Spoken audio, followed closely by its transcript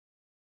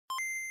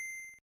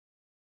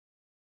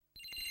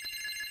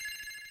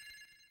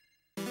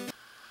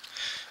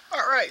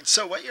Alright,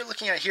 so what you're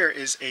looking at here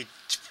is a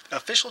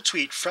official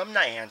tweet from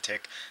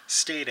Niantic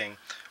stating,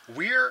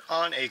 "We're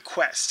on a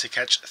quest to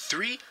catch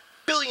 3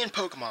 billion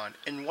Pokemon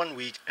in 1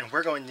 week and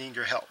we're going to need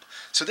your help."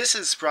 So this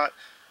has brought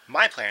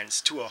my plans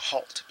to a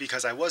halt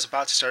because I was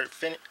about to start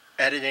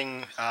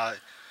editing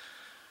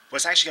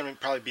what's actually going to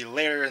probably be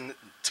later in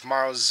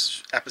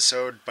tomorrow's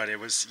episode, but it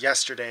was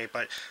yesterday.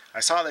 But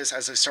I saw this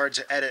as I started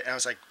to edit, and I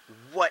was like,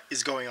 what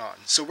is going on?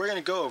 So we're going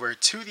to go over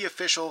to the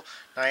official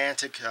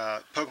Niantic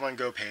Pokemon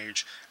Go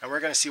page, and we're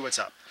going to see what's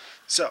up.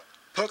 So,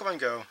 Pokemon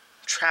Go,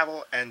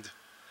 travel, and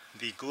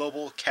the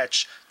Global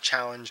Catch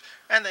Challenge,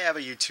 and they have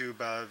a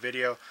YouTube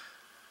video.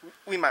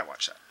 We might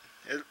watch that.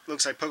 It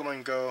looks like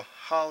Pokemon Go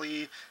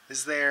Holly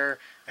is there,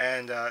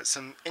 and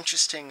some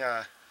interesting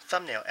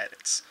thumbnail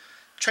edits.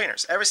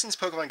 Trainers. Ever since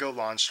Pokemon Go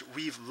launched,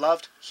 we've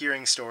loved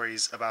hearing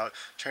stories about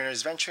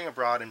trainers venturing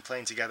abroad and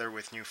playing together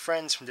with new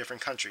friends from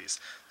different countries.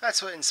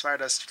 That's what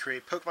inspired us to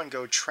create Pokemon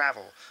Go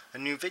Travel, a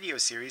new video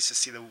series to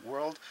see the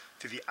world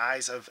through the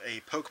eyes of a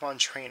Pokemon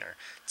trainer.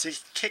 To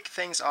kick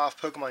things off,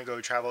 Pokemon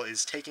Go Travel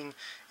is taking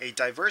a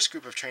diverse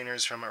group of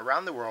trainers from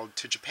around the world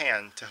to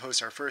Japan to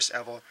host our first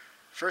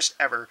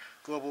ever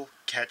Global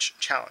Catch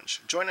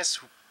Challenge. Join us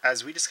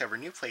as we discover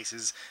new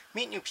places,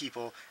 meet new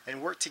people,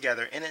 and work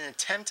together in an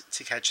attempt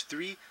to catch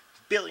 3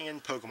 billion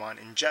Pokemon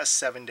in just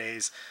 7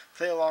 days.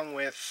 Play along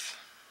with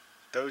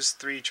those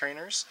 3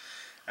 trainers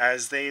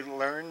as they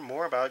learn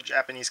more about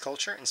Japanese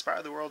culture,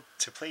 inspire the world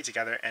to play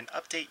together, and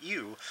update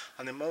you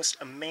on the most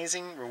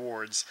amazing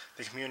rewards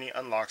the community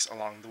unlocks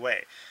along the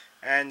way.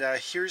 And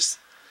here's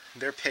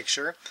their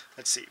picture.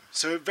 Let's see.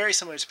 So very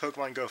similar to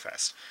Pokemon Go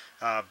Fest.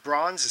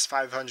 Bronze is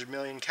 500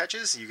 million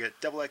catches. You get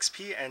double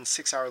XP and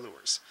 6-hour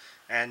lures,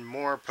 and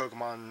more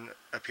Pokemon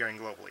appearing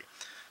globally.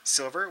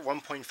 Silver,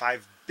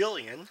 1.5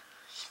 billion.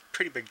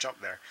 Pretty big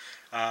jump there.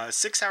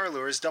 6-hour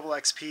lures, double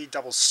XP,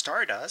 double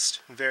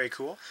Stardust. Very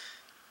cool.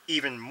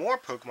 Even more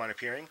Pokemon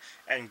appearing.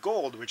 And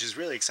gold, which is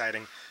really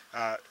exciting.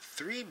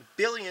 3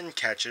 billion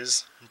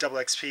catches, double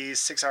XP,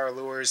 6-hour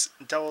lures,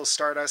 double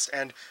Stardust,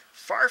 and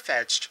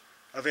Farfetch'd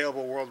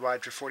available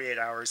worldwide for 48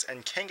 hours,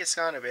 and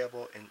Kangaskhan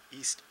available in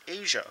East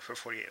Asia for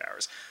 48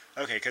 hours.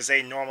 Okay, because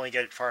they normally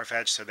get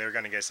Farfetch'd, so they're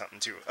going to get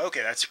something too.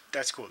 Okay, that's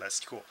cool, that's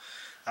cool.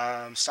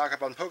 Stock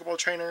up on Pokeball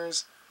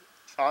trainers,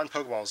 on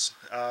Pokeballs.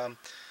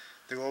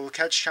 The Global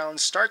Catch Challenge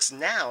starts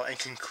now and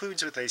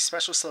concludes with a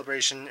special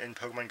celebration in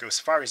Pokemon Go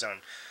Safari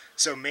Zone.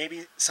 So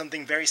maybe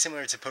something very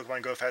similar to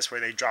Pokemon Go Fest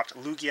where they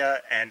dropped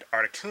Lugia and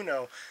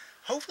Articuno.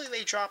 Hopefully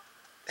they drop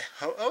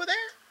Ho-Oh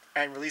there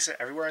and release it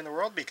everywhere in the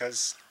world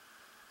because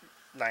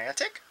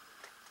Niantic.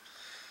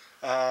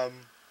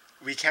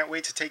 We can't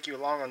wait to take you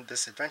along on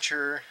this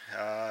adventure.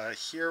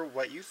 Hear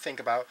what you think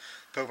about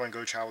Pokemon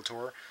Go Travel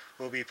Tour.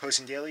 We'll be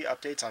posting daily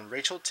updates on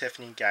Rachel,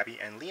 Tiffany, Gabby,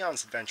 and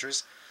Leon's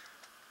adventures.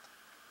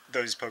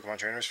 Those Pokemon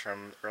trainers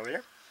from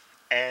earlier.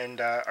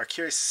 And are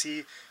curious to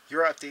see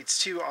your updates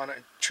too on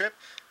a trip,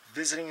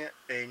 visiting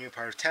a new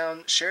part of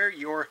town. Share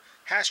your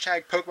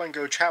hashtag Pokemon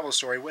Go Travel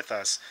story with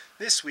us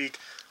this week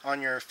on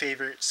your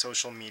favorite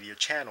social media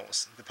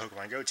channels, the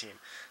Pokemon Go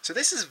team. So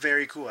this is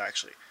very cool,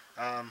 actually.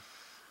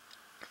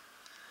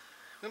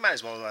 We might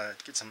as well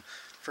get some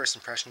first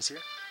impressions here.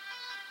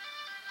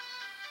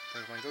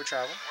 Pokemon Go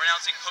Travel. We're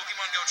announcing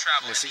Pokemon Go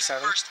Travel as the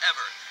first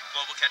ever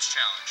Global Catch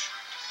Challenge.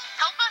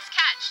 Help us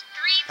catch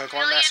 3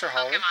 Pokemon billion Master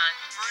Holly. Pokemon.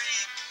 3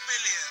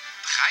 billion.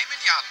 3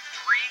 million.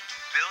 3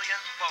 billion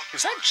Pokemon.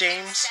 Was that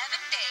James? 7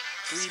 days.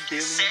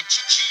 3 billion?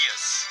 7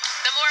 dias.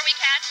 The more we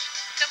catch,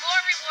 the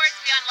more rewards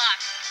we unlock.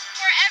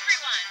 For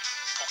everyone.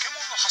 ポケ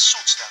モンの発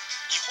祥地である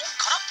日本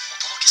から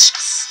お届けしま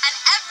す。And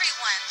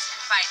everyone's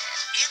invited.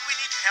 And we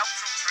need help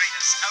from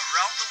trainers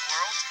around the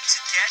world to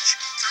catch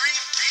 3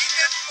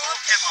 billion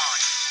Pokemon.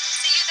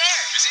 See you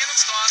there. We sehen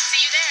uns dort.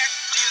 See you there.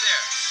 See you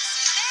there.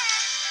 See you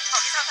there.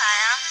 我去抽牌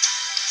啊。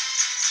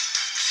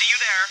See you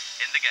there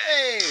in the game.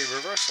 Hey,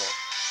 reversal.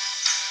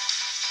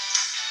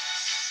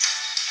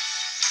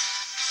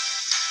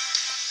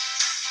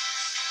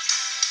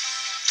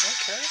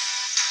 Okay.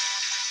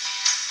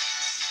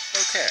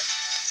 Okay.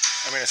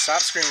 I'm going to stop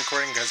screen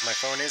recording because my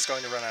phone is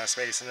going to run out of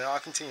space, and then I'll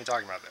continue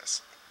talking about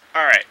this.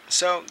 Alright,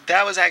 so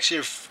that was actually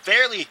a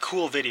fairly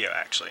cool video,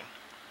 actually.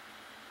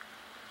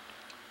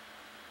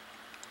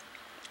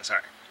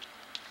 Sorry.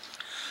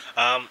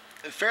 A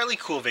fairly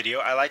cool video.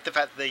 I like the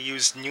fact that they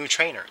used new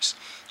trainers.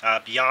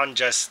 Beyond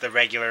just the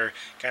regular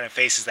kind of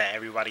faces that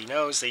everybody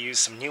knows, they used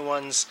some new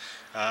ones,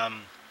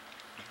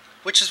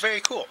 which is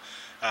very cool.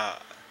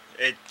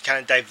 It kind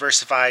of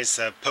diversifies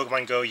the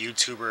Pokemon Go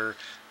YouTuber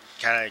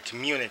kind of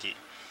community.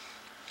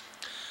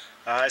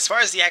 As far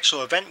as the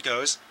actual event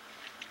goes,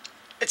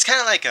 it's kind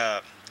of like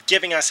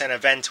giving us an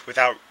event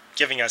without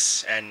giving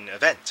us an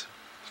event.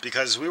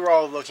 Because we were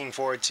all looking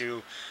forward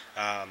to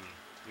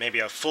maybe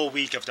a full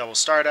week of double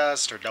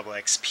Stardust or double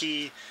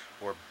XP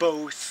or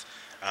both.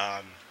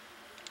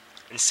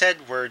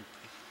 Instead, we're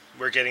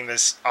getting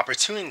this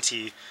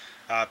opportunity.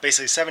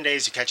 Basically 7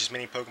 days you catch as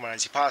many Pokemon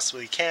as you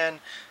possibly can,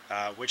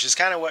 which is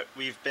kind of what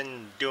we've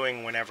been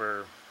doing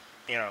whenever,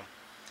 you know,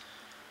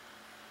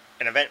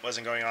 an event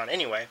wasn't going on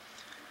anyway.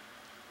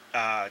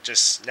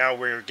 just now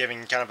we're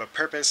giving kind of a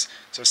purpose.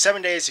 So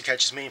 7 days you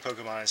catch as many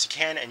Pokemon as you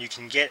can, and you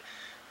can get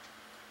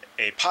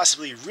a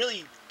possibly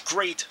really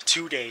great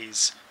 2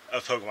 days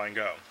of Pokemon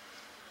Go.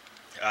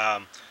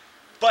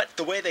 But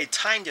the way they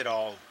timed it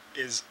all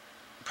is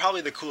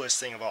probably the coolest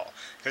thing of all,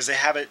 because they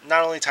have it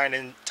not only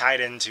tied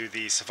into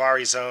the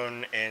Safari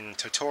Zone in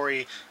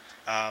Totori,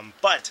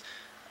 but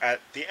at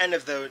the end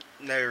of the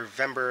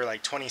November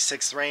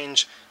 26th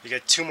range, you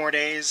get 2 more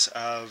days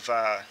of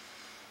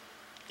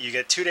you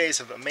get 2 days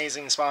of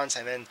amazing spawns,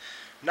 and then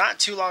not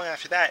too long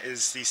after that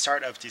is the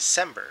start of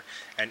December,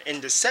 and in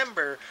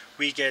December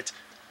we get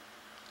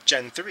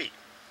Gen 3.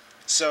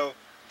 So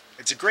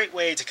it's a great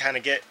way to kind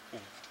of get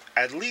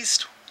at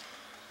least,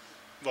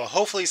 well,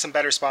 hopefully some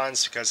better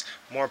spawns because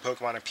more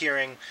Pokemon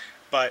appearing.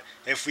 But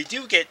if we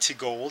do get to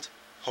Gold,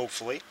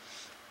 hopefully,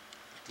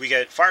 we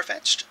get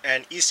Farfetch'd,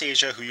 and East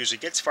Asia, who usually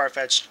gets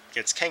Farfetch'd,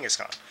 gets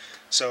Kangaskhan.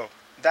 So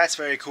that's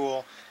very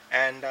cool,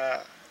 and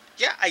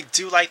yeah, I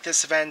do like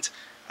this event.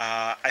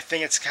 I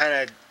think it's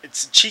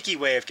a cheeky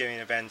way of giving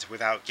an event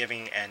without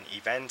giving an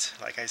event,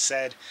 like I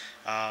said,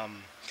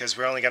 because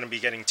we're only going to be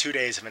getting 2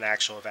 days of an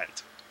actual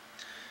event,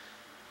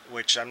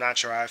 which I'm not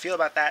sure how I feel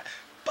about that.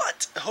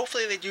 But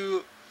hopefully they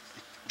do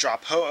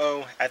drop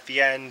Ho-Oh at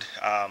the end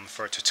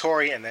for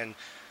Totori, and then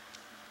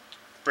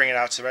bring it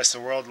out to the rest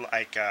of the world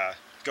like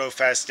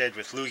GoFest did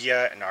with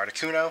Lugia and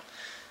Articuno.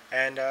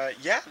 And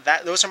yeah,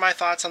 those are my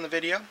thoughts on the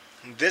video.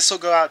 This will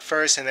go out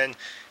first, and then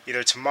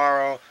either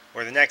tomorrow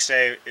or the next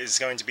day is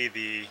going to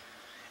be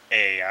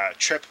a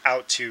trip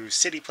out to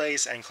City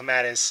Place and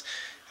Clematis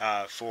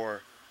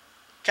for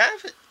kind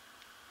of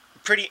a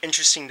pretty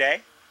interesting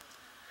day.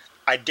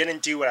 I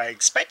didn't do what I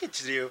expected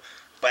to do,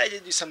 but I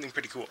did do something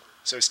pretty cool.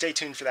 So stay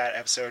tuned for that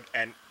episode,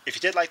 and if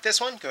you did like this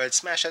one, go ahead and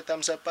smash that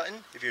thumbs up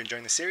button. If you're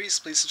enjoying the series,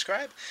 please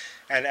subscribe.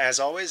 And as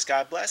always,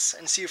 God bless,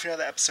 and see you for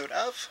another episode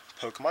of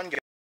Pokemon Go.